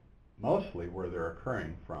that's mostly where they're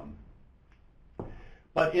occurring from.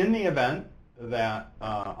 But in the event that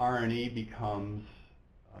R&E becomes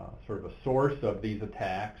sort of a source of these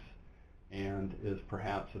attacks and is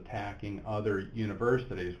perhaps attacking other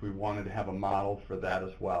universities, we wanted to have a model for that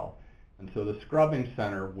as well. And so the scrubbing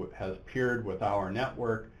center has paired with our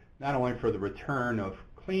network, not only for the return of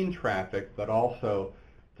clean traffic, but also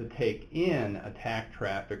to take in attack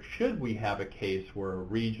traffic should we have a case where a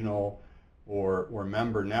regional or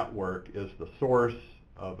member network is the source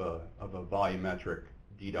of a volumetric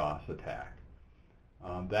DDoS attack.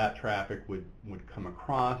 That traffic would come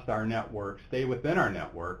across our network, stay within our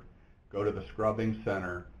network, go to the scrubbing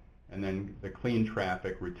center, and then the clean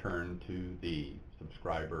traffic return to the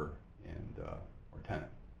subscriber and or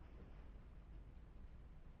tenant.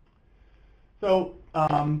 So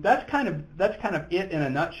that's kind of it in a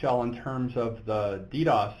nutshell in terms of the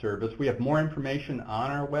DDoS service. We have more information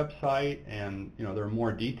on our website, and there are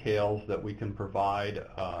more details that we can provide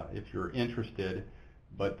if you're interested.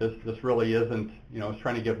 But this really isn't. It's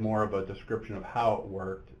trying to give more of a description of how it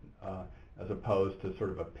worked as opposed to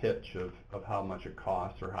sort of a pitch of how much it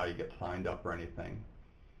costs or how you get signed up or anything.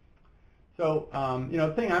 So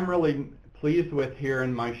the thing I'm really pleased with here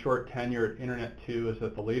in my short tenure at Internet2 is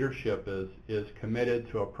that the leadership is committed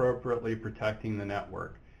to appropriately protecting the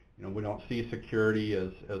network. We don't see security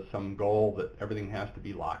as some goal that everything has to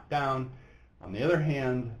be locked down. On the other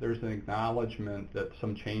hand, there's an acknowledgement that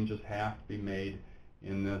some changes have to be made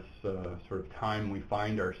in this sort of time we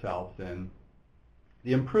find ourselves in.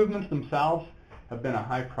 The improvements themselves have been a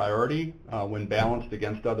high priority when balanced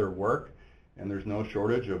against other work, and there's no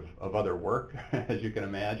shortage of other work, as you can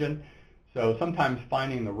imagine. So sometimes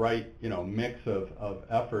finding the right mix of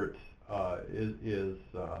efforts is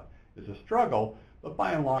a struggle, but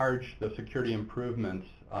by and large the security improvements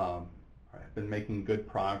have been making good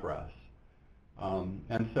progress.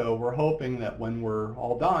 And so we're hoping that when we're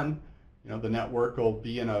all done, the network will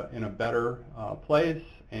be in a better place,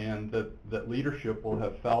 and that leadership will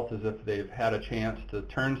have felt as if they've had a chance to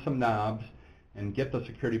turn some knobs and get the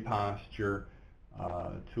security posture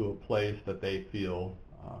to a place that they feel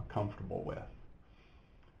comfortable with.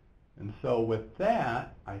 And so with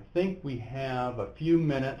that, I think we have a few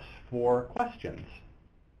minutes for questions.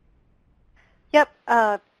 Yep.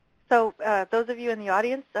 So those of you in the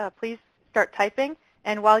audience, please start typing.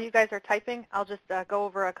 And while you guys are typing, I'll just go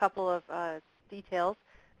over a couple of details.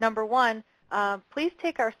 Number one, please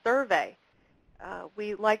take our survey.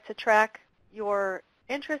 We like to track your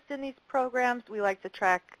interest in these programs. We like to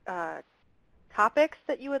track topics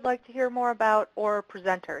that you would like to hear more about or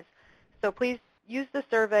presenters. So please use the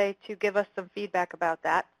survey to give us some feedback about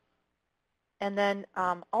that. And then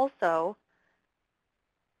also,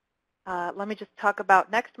 let me just talk about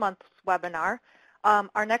next month's webinar.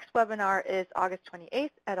 Our next webinar is August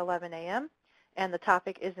 28th at 11 a.m. and the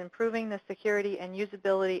topic is improving the security and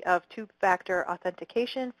usability of two-factor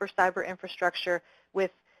authentication for cyber infrastructure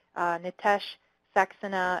with Nitesh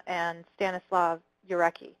Saxena and Stanislav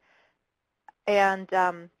Urecki. And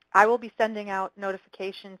I will be sending out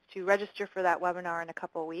notifications to register for that webinar in a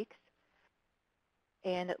couple of weeks.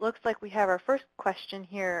 And it looks like we have our first question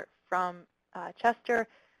here from Chester.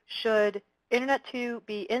 Should Internet2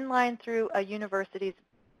 be inline through a university's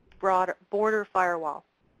border firewall?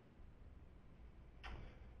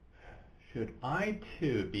 Should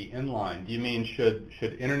I2 be inline? Do you mean should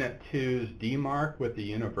Internet2's DMARC with the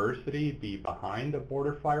university be behind a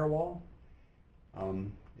border firewall?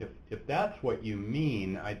 If that's what you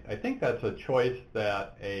mean, I think that's a choice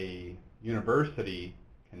that a university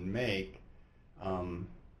can make.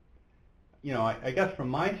 I guess from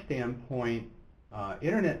my standpoint,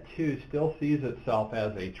 Internet2 still sees itself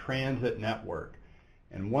as a transit network.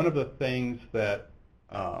 And one of the things that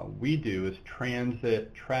we do is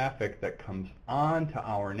transit traffic that comes onto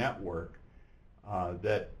our network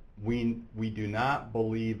that we do not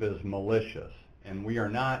believe is malicious. And we are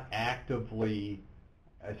not actively,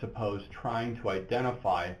 I suppose, trying to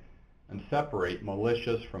identify and separate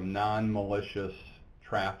malicious from non-malicious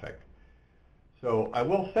traffic. So I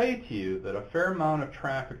will say to you that a fair amount of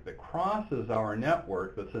traffic that crosses our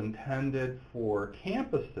network that's intended for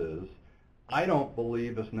campuses, I don't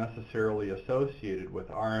believe is necessarily associated with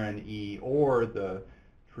RNE or the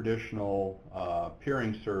traditional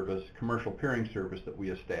peering service, commercial peering service that we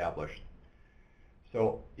established.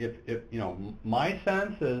 So if my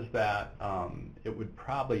sense is that it would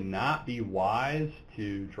probably not be wise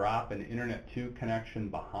to drop an Internet2 connection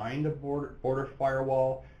behind a border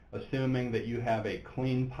firewall, assuming that you have a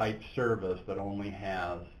clean pipe service that only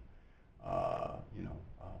has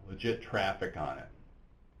legit traffic on it.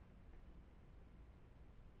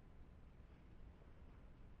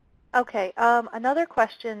 Okay, another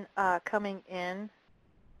question coming in.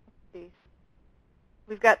 Let's see.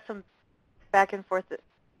 We've got some back and forth.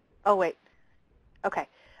 Oh, wait. Okay.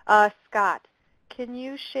 Scott, can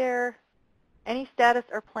you share any status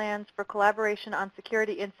or plans for collaboration on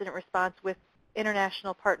security incident response with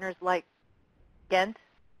international partners like Ghent?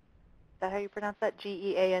 Is that how you pronounce that?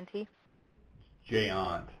 G-E-A-N-T?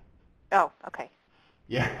 Ghent. Oh, okay.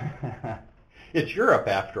 Yeah. It's Europe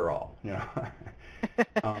after all.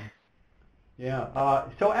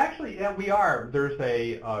 So actually, yeah, we are. There's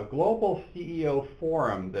a global CEO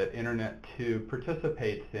forum that Internet2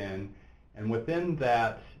 participates in, and within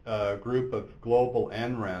that group of global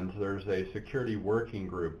NRENs, there's a security working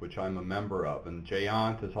group, which I'm a member of, and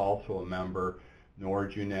Jayant is also a member,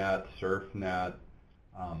 NordUnet, SurfNet,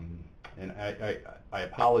 and I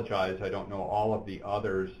apologize, I don't know all of the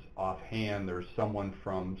others offhand. There's someone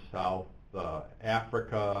from South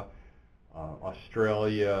Africa,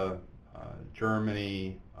 Australia,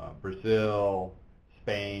 Germany, Brazil,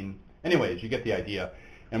 Spain. Anyways, you get the idea.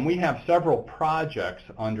 And we have several projects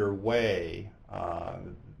underway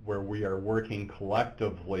where we are working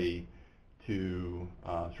collectively to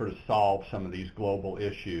sort of solve some of these global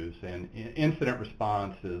issues. And incident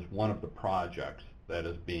response is one of the projects that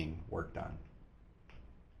is being worked on.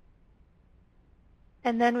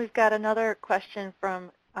 And then we've got another question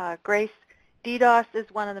from Grace. DDoS is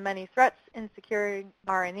one of the many threats in securing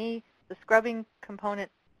RNE. The scrubbing component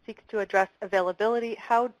seeks to address availability.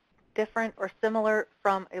 How different or similar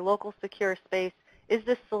from a local secure space is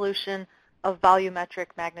this solution of volumetric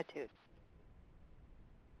magnitude?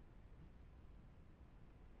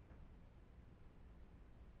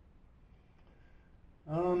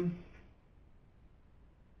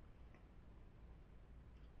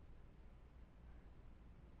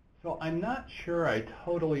 So I'm not sure I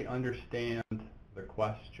totally understand the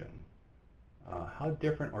question. How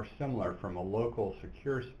different or similar from a local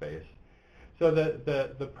secure space? So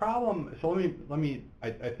the problem. So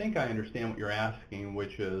I think I understand what you're asking,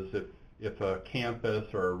 which is if a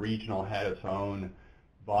campus or a regional had its own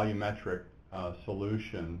volumetric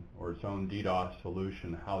solution or its own DDoS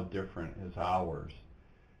solution, how different is ours?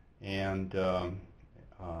 And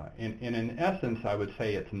in essence, I would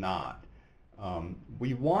say it's not.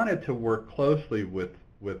 We wanted to work closely with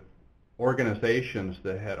organizations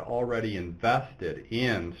that had already invested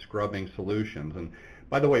in scrubbing solutions. And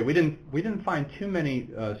by the way, we didn't find too many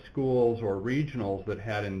schools or regionals that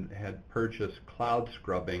had purchased cloud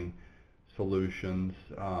scrubbing solutions,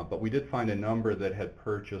 but we did find a number that had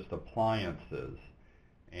purchased appliances.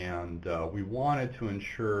 And we wanted to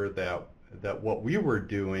ensure that what we were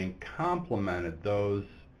doing complemented those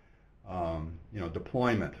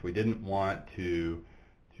deployments. We didn't want to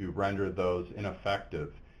render those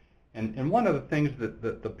ineffective. And one of the things that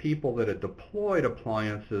the people that had deployed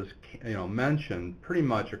appliances mentioned pretty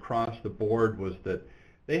much across the board was that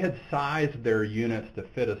they had sized their units to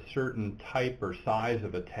fit a certain type or size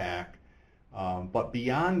of attack, but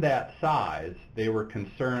beyond that size, they were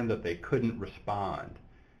concerned that they couldn't respond.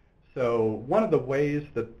 So one of the ways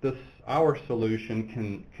that our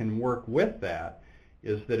solution can work with that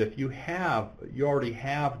is that if you already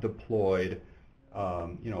have deployed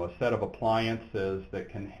a set of appliances that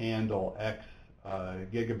can handle X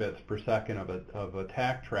gigabits per second of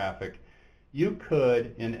attack traffic, you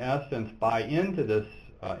could, in essence, buy into this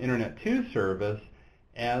Internet2 service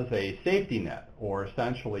as a safety net, or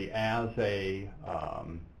essentially as a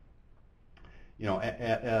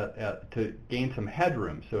to gain some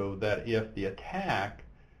headroom, so that if the attack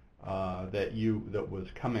that was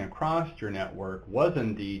coming across your network was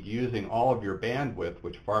indeed using all of your bandwidth,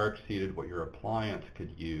 which far exceeded what your appliance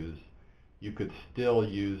could use, you could still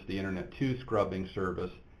use the Internet2 scrubbing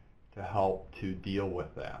service to help to deal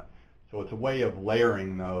with that. So it's a way of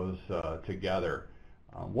layering those together.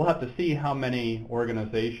 We'll have to see how many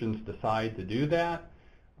organizations decide to do that.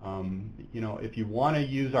 If you want to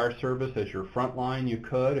use our service as your front line, you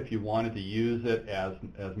could. If you wanted to use it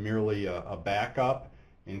as merely a backup,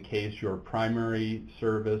 in case your primary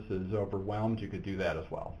service is overwhelmed, you could do that as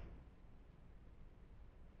well.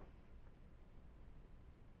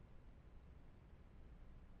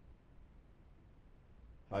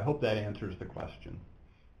 I hope that answers the question.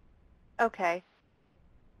 Okay.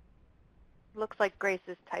 Looks like Grace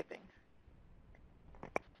is typing.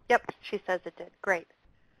 Yep, she says it did. Great.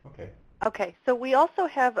 Okay. Okay, so we also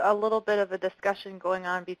have a little bit of a discussion going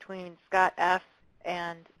on between Scott F.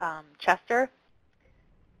 and Chester.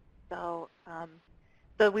 So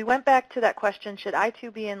we went back to that question, should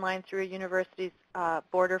I2 be inline through a university's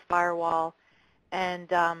border firewall? And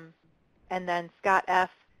then Scott F.,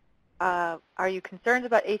 are you concerned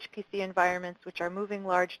about HPC environments which are moving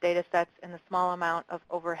large data sets and the small amount of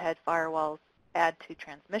overhead firewalls add to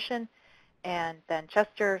transmission? And then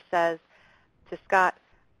Chester says to Scott,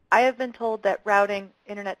 I have been told that routing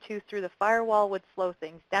Internet2 through the firewall would slow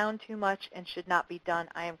things down too much and should not be done.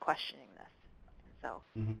 I am questioning this. So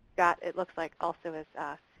Scott, it looks like, also is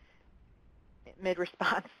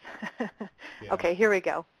mid-response. Yeah. Okay, here we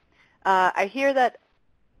go. I hear that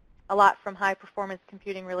a lot from high-performance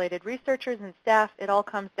computing-related researchers and staff. It all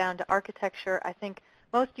comes down to architecture. I think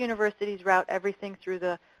most universities route everything through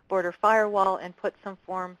the border firewall and put some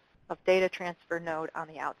form of data transfer node on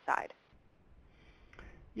the outside.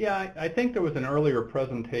 Yeah, I think there was an earlier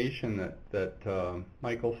presentation that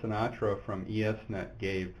Michael Sinatra from ESNet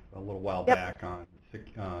gave a little while back on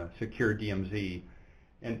secure DMZ,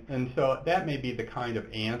 And so that may be the kind of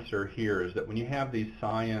answer here, is that when you have these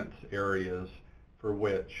science areas for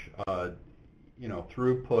which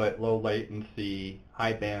throughput, low latency,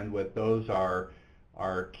 high bandwidth, those are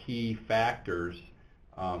key factors.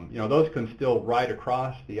 Those can still write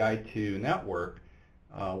across the I2 network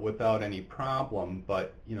without any problem,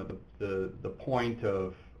 but the point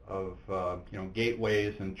of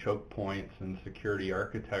gateways and choke points and security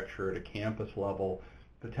architecture at a campus level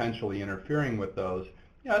potentially interfering with those,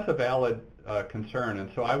 that's a valid concern.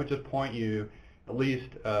 And so I would just point you at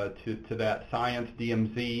least to that science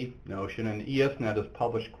DMZ notion, and ESNet has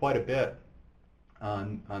published quite a bit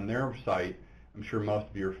on their site. I'm sure most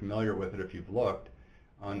of you are familiar with it if you've looked,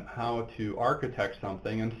 on how to architect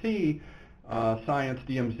something, and see science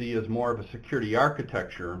DMZ as more of a security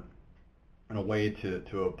architecture and a way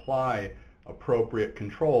to apply appropriate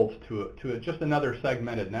controls to just another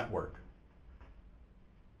segmented network.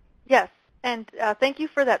 Yes, and thank you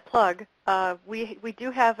for that plug. We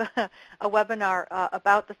do have a webinar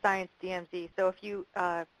about the science DMZ. So if you,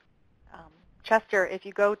 Chester, if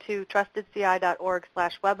you go to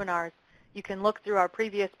trustedci.org/webinars, you can look through our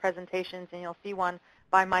previous presentations, and you'll see one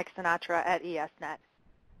by Mike Sinatra at ESNet.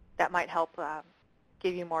 That might help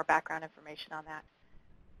give you more background information on that.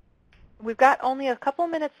 We've got only a couple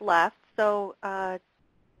minutes left, so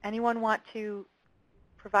anyone want to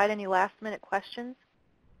provide any last-minute questions?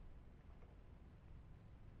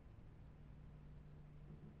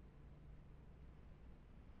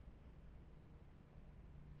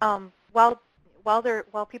 While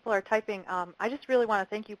people are typing, I just really want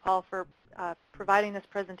to thank you, Paul, for providing this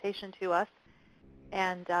presentation to us,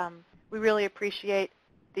 and we really appreciate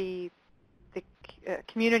the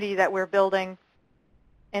community that we're building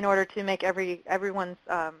in order to make everyone's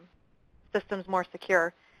systems more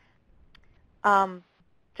secure.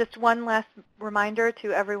 Just one last reminder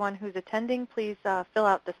to everyone who's attending, please fill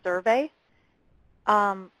out the survey.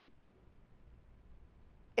 And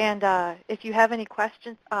if you have any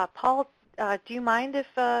questions, Paul, do you mind if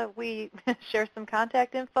we share some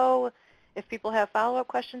contact info if people have follow-up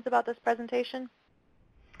questions about this presentation?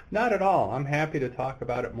 Not at all. I'm happy to talk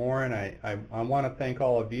about it more, and I want to thank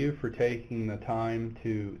all of you for taking the time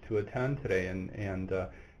to attend today, and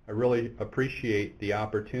I really appreciate the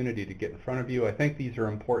opportunity to get in front of you. I think these are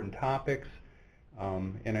important topics,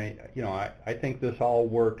 and I think this all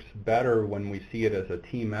works better when we see it as a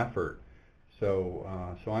team effort. So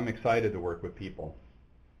I'm excited to work with people.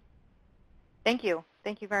 Thank you.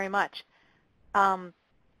 Thank you very much.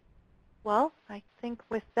 Well, I think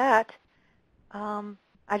with that,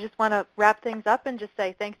 I just want to wrap things up and just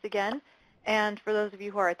say thanks again. And for those of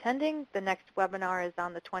you who are attending, the next webinar is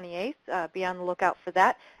on the 28th. Be on the lookout for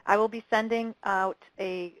that. I will be sending out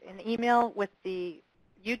an email with the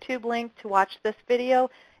YouTube link to watch this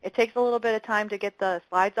video. It takes a little bit of time to get the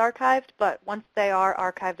slides archived, but once they are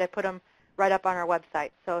archived, I put them right up on our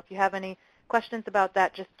website. So if you have any questions about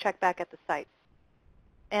that, just check back at the site.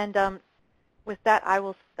 And with that, I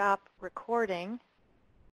will stop recording.